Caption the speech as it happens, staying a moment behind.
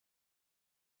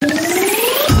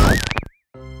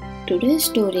Today's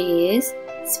story is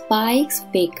Spike's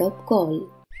Wake-Up Call.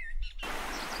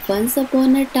 Once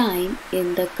upon a time,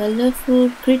 in the colorful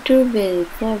Critterville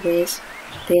Forest,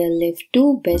 there lived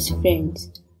two best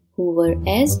friends who were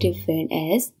as different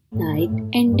as night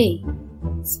and day.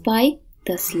 Spike,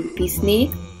 the sleepy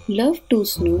snake, loved to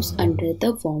snooze under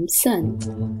the warm sun,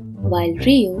 while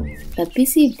Rio, the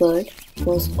busy bird,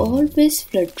 was always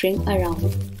fluttering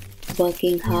around,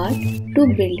 working hard to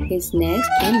build his nest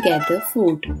and gather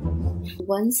food.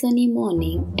 One sunny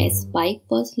morning, as Spike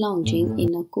was lounging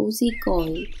in a cozy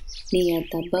coil near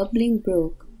the bubbling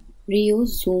brook, Rio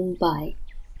zoomed by,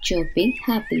 chirping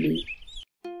happily.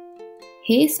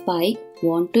 "Hey Spike,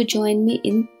 want to join me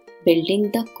in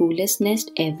building the coolest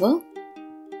nest ever?"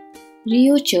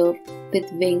 Rio chirped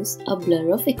with wings a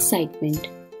blur of excitement.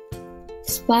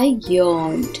 Spike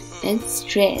yawned and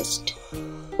stretched.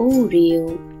 "Oh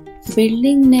Rio,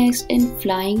 building nests and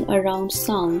flying around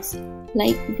sounds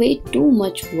like way too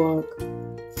much work.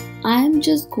 I am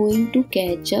just going to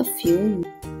catch a few."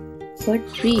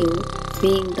 But Rio,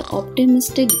 being the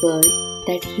optimistic bird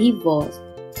that he was,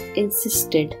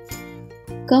 insisted.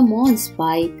 "Come on,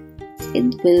 Spike,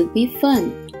 it will be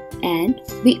fun, and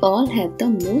we all have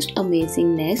the most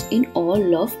amazing nest in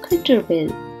all of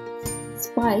Critterville."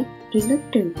 Spike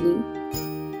reluctantly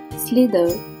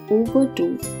slithered over to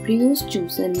Rio's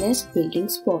chosen nest building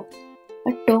spot,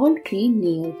 a tall tree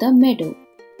near the meadow.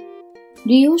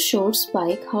 Rio showed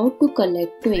Spike how to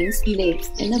collect twigs, leaves,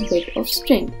 and a bit of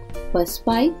string, but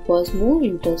Spike was more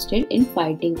interested in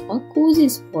finding a cozy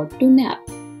spot to nap.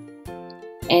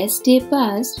 As day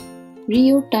passed,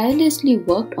 Rio tirelessly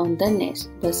worked on the nest,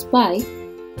 but Spike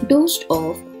dozed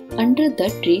off under the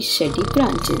tree's shady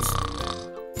branches.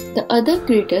 The other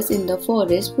critters in the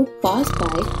forest would pass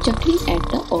by chuckling at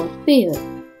the odd pair,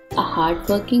 a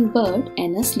hard-working bird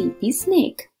and a sleepy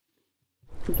snake.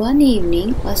 One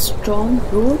evening, a storm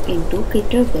roared into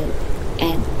Critterville,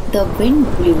 and the wind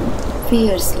blew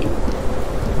fiercely.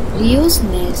 Rio's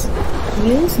nest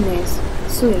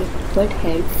swayed but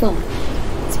held firm.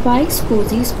 Spike's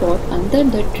cozy spot under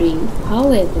the tree,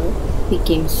 however,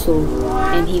 became sore,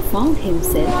 and he found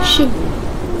himself shivering.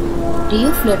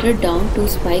 Rio fluttered down to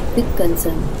Spike with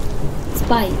concern.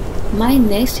 "Spike, my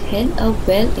nest held up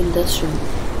well in the storm.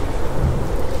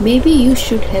 Maybe you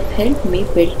should have helped me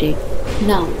build it.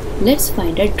 Now, let's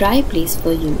find a dry place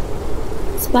for you."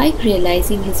 Spike,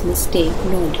 realizing his mistake,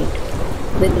 nodded.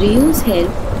 With Rio's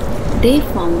help, they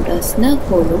found a snug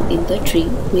hollow in the tree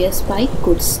where Spike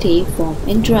could stay warm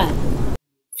and dry.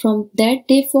 From that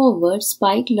day forward,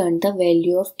 Spike learned the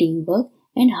value of teamwork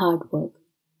and hard work.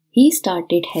 He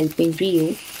started helping Rio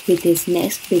with his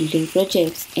nest building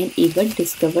projects and even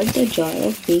discovered the joy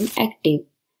of being active.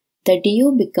 The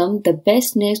duo became the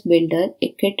best nest builder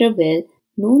at Critterville,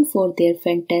 known for their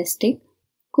fantastic,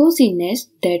 cozy nest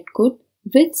that could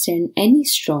withstand any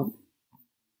storm.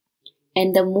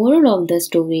 And the moral of the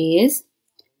story is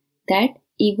that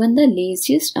even the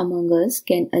laziest among us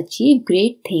can achieve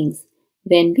great things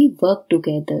when we work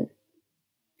together.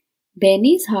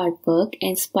 Benny's hard work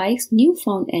and Spike's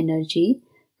newfound energy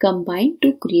combined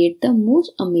to create the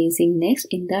most amazing nest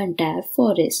in the entire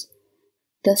forest.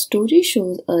 The story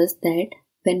shows us that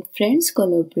when friends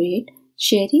collaborate,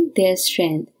 sharing their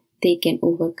strength, they can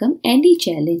overcome any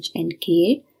challenge and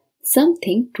create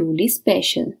something truly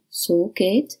special. So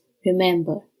kids,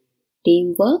 remember,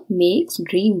 teamwork makes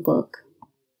dream work.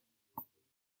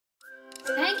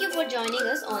 Thank you for joining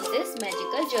us on this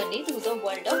magical journey through the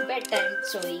world of bedtime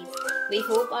stories. We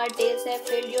hope our tales have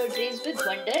filled your dreams with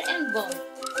wonder and warmth.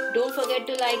 Don't forget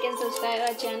to like and subscribe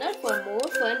our channel for more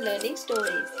fun learning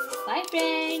stories. Bye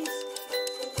friends!